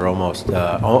along, and we're almost,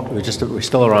 we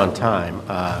still are on time.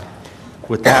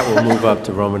 With that, we'll move up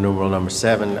to Roman numeral number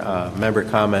 7, member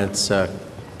comments.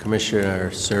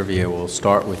 Commissioner Servia, we'll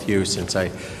start with you since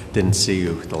I didn't see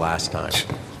you the last time.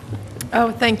 Oh,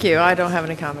 thank you. I don't have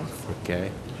any comments. Okay.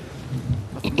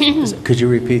 Could you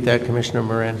repeat that, Commissioner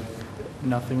Moran?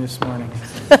 Nothing this morning.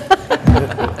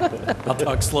 I'll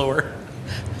talk slower.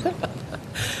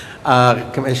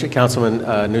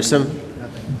 Councilman Newsom?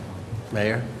 Nothing.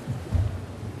 Mayor?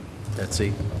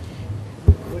 Betsy?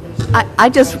 I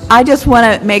just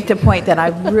want to make the point that I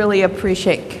really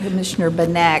appreciate Commissioner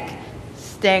Benak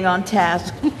staying on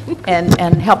task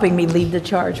and helping me lead the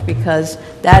charge, because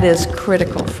that is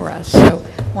critical for us. So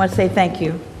I want to say thank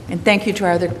you. And thank you to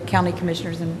our other county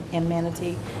commissioners in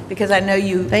Manatee, because I know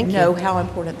you know how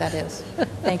important that is.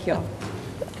 Thank you all.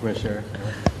 Commissioner?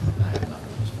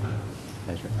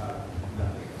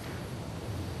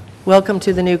 Welcome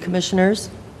to the new commissioners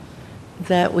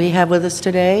that we have with us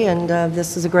today, and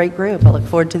this is a great group. I look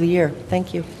forward to the year.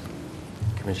 Thank you.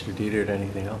 Commissioner Dietert,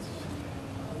 anything else?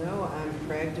 No, I'm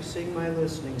practicing my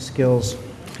listening skills.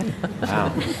 Wow,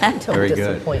 Don't very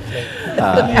good. disappoint me.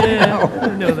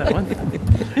 I know that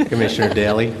one. Commissioner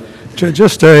Daly?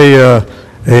 Just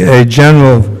a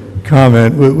general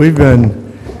comment. We've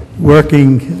been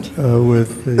working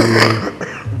with the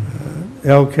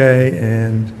LK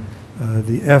and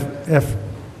the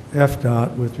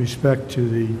FDOT with respect to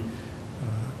the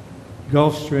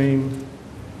Gulfstream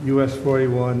US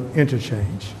 41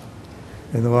 interchange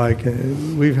and the like.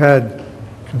 We've had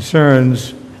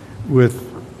concerns with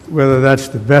whether that's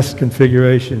the best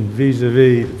configuration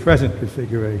vis-a-vis the present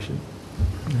configuration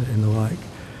and the like.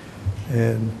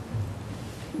 And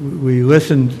we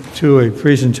listened to a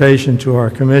presentation to our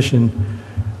commission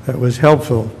that was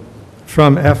helpful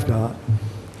from FDOT,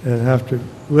 and after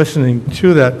listening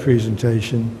to that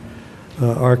presentation,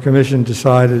 our commission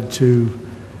decided to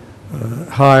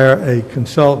hire a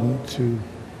consultant to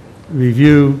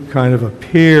review, kind of a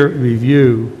peer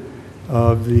review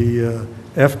of the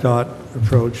FDOT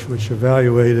approach, which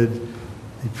evaluated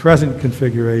the present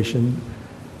configuration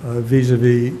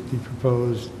vis-a-vis the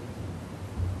proposed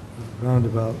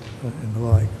roundabout and the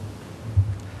like.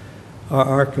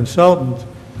 Our consultant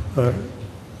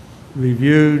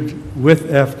reviewed with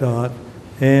FDOT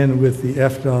and with the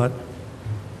FDOT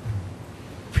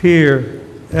peer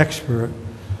expert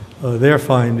their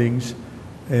findings,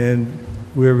 and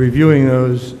we're reviewing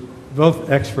those. Both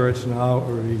experts now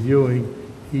are reviewing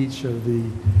each of the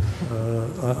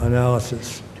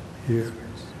analysis here.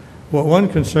 Well, one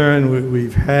concern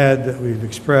we've had that we've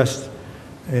expressed,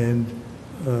 and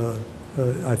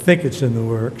I think it's in the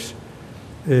works,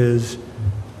 is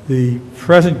the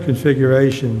present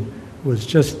configuration was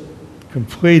just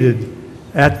completed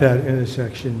at that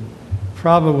intersection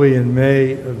probably in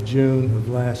May of June of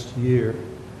last year,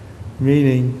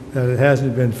 meaning that it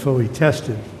hasn't been fully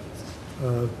tested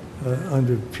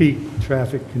under peak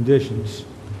traffic conditions.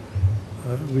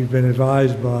 We've been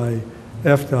advised by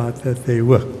FDOT that they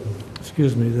will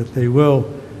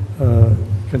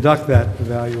conduct that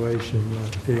evaluation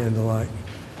and the like.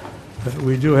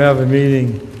 We do have a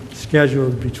meeting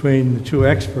scheduled between the two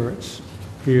experts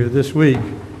here this week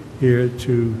here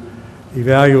to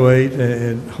evaluate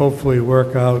and hopefully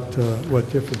work out what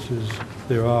differences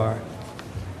there are.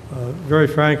 Very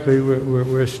frankly,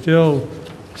 we're still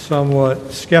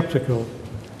somewhat skeptical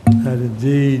that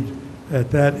indeed at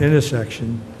that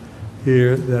intersection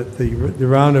here that the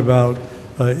roundabout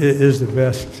is the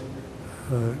best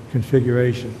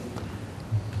configuration.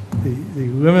 The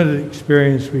limited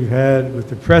experience we've had with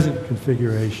the present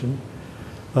configuration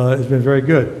has been very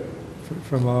good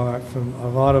from a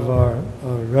lot of our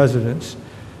residents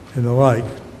and the like.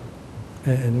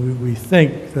 And we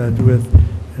think that with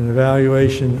an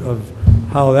evaluation of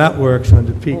how that works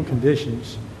under peak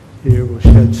conditions here will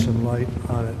shed some light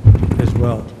on it as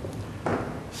well.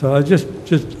 So I just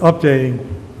updating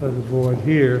the board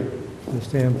here from the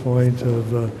standpoint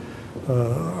of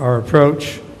our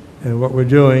approach and what we're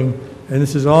doing. And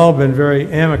this has all been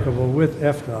very amicable with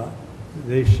FDOT.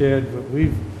 They've shared what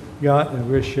we've got and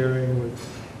we're sharing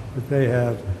what they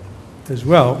have as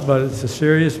well. But it's a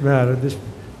serious matter. This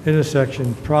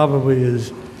intersection probably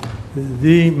is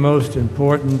the most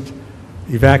important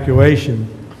evacuation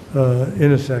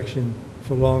intersection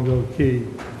for Longboat Key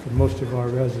for most of our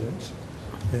residents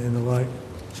and the like.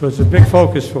 So it's a big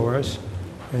focus for us,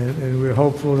 and we're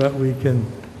hopeful that we can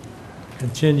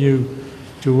continue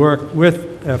to work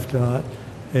with FDOT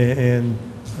and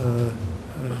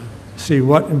see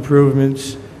what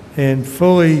improvements and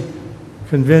fully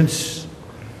convince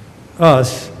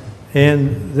us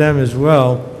and them as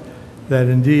well that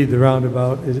indeed the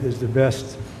roundabout is the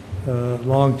best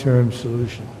long-term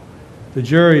solution. The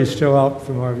jury is still out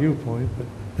from our viewpoint, but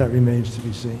that remains to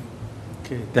be seen.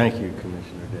 Okay, thank you,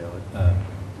 Commissioner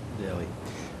Daly.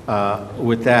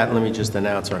 With that, let me just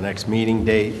announce our next meeting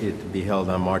date. It will be held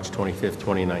on March 25th,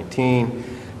 2019.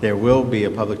 There will be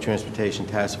a Public Transportation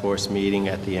Task Force meeting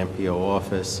at the MPO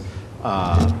office,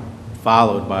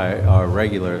 followed by our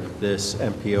regular, this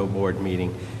MPO Board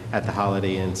meeting at the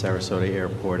Holiday Inn Sarasota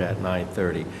Airport at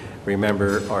 9:30.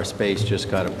 Remember, our space just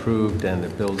got approved and the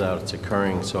build-out's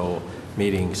occurring, so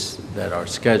meetings that are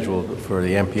scheduled for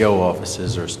the MPO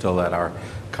offices are still at our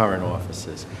current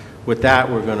offices. With that,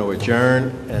 we're going to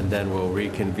adjourn, and then we'll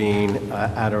reconvene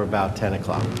at or about 10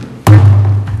 o'clock.